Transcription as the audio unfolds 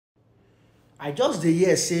I just dey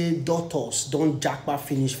hear say doctors don japa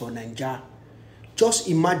finish for Naija. Just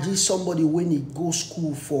imagine somebody when he go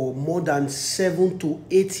school for more than 7 to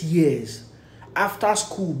 8 years. After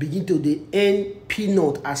school, begin to dey earn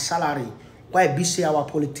peanut as salary. Why be say our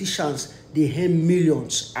politicians dey earn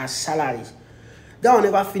millions as salaries? That will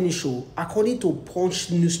never finish. According to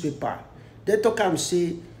Punch newspaper, they talk am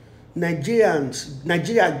say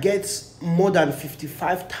Nigeria gets more than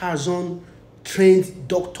 55,000 trained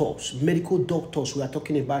doctors, medical doctors we are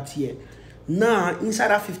talking about here. Now, inside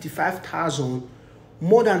that 55,000,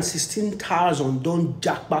 more than 16,000 don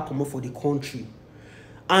japa comot for the country.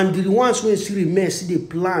 And the ones wey still remain see the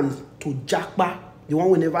plan to japa, the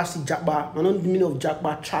one we never see japa, I don't mean of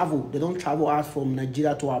japa, travel. They don't travel out from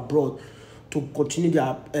Nigeria to abroad to continue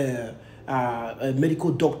their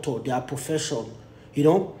medical doctor, their profession, you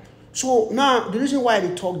know. So now, the reason why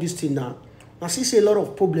they talk this thing now, I see a lot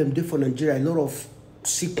of problem there for Nigeria, a lot of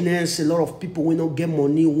sickness, a lot of people will not get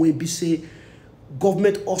money, when be say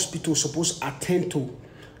government hospital supposed attend to.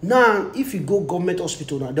 Now, if you go government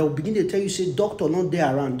hospital now, they will begin to tell you, say, doctor not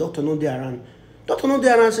there around, doctor not there around. Doctor not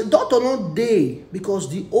there around, say, doctor not there, because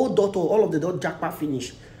the old doctor, all of them don't jackpot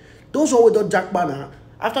finish. Those who don't jackpot now,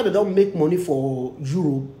 after they don't make money for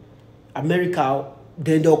Europe, America,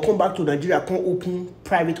 then they'll come back to Nigeria, come open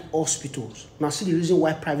private hospitals. Now, see the reason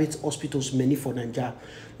why private hospitals many for Nigeria.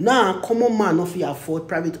 Now, common man not fit afford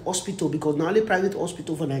private hospital, because now only private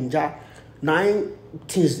hospital for Nigeria, 9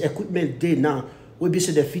 things, equipment there now, will be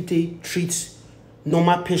say the fit treat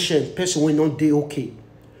normal person when not dey okay.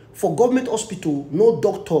 For government hospital, no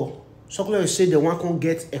doctor, so say they want to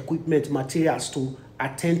get equipment, materials to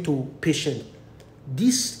attend to patient.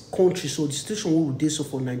 This country, so the situation we will do so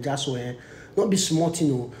for Nigeria, so not be smart, you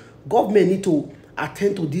know. Government need to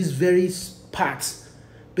attend to these various parts,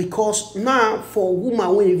 because now for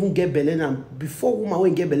woman when even get belle now, before woman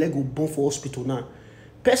when get belle go born for hospital now,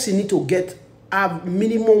 person need to get a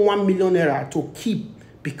minimum 1 million naira to keep,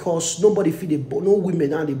 because nobody feel no women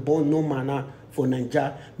now they born no man for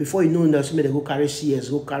Nigeria. Before you know that they go carry CS,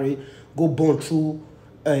 go born through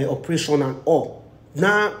operation and all.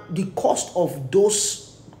 Now the cost of those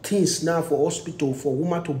things now for hospital for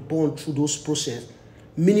woman to born through those process,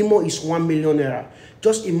 minimum is 1 million naira.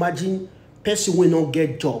 Just imagine person will not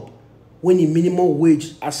get job when the minimum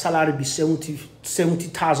wage as salary be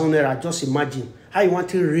 70,000 naira. Just imagine how you want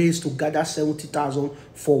to raise to gather 70,000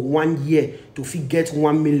 for 1 year to fit get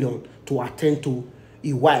 1 million to attend to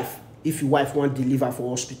a wife, if your wife want deliver for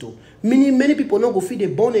hospital. Many people not go fit they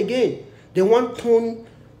born again. They want turn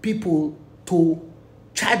people to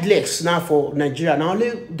childless now for Nigeria.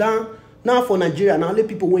 Now for Nigeria, now only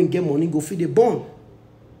people when get money go feed the born.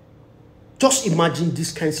 Just imagine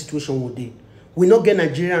this kind of situation one day. We not get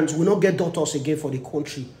Nigerians, we not get doctors again for the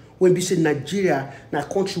country. When we say Nigeria, na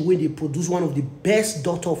country where they produce one of the best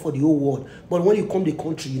doctor for the whole world. But when you come to the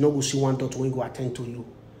country, you not go see one doctor when go attend to you.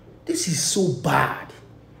 This is so bad.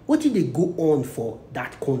 What did they go on for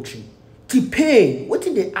that country? The pain, what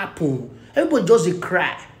did they happen? Everybody just they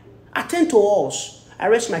cry. Attend to us. I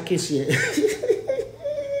rest my case here.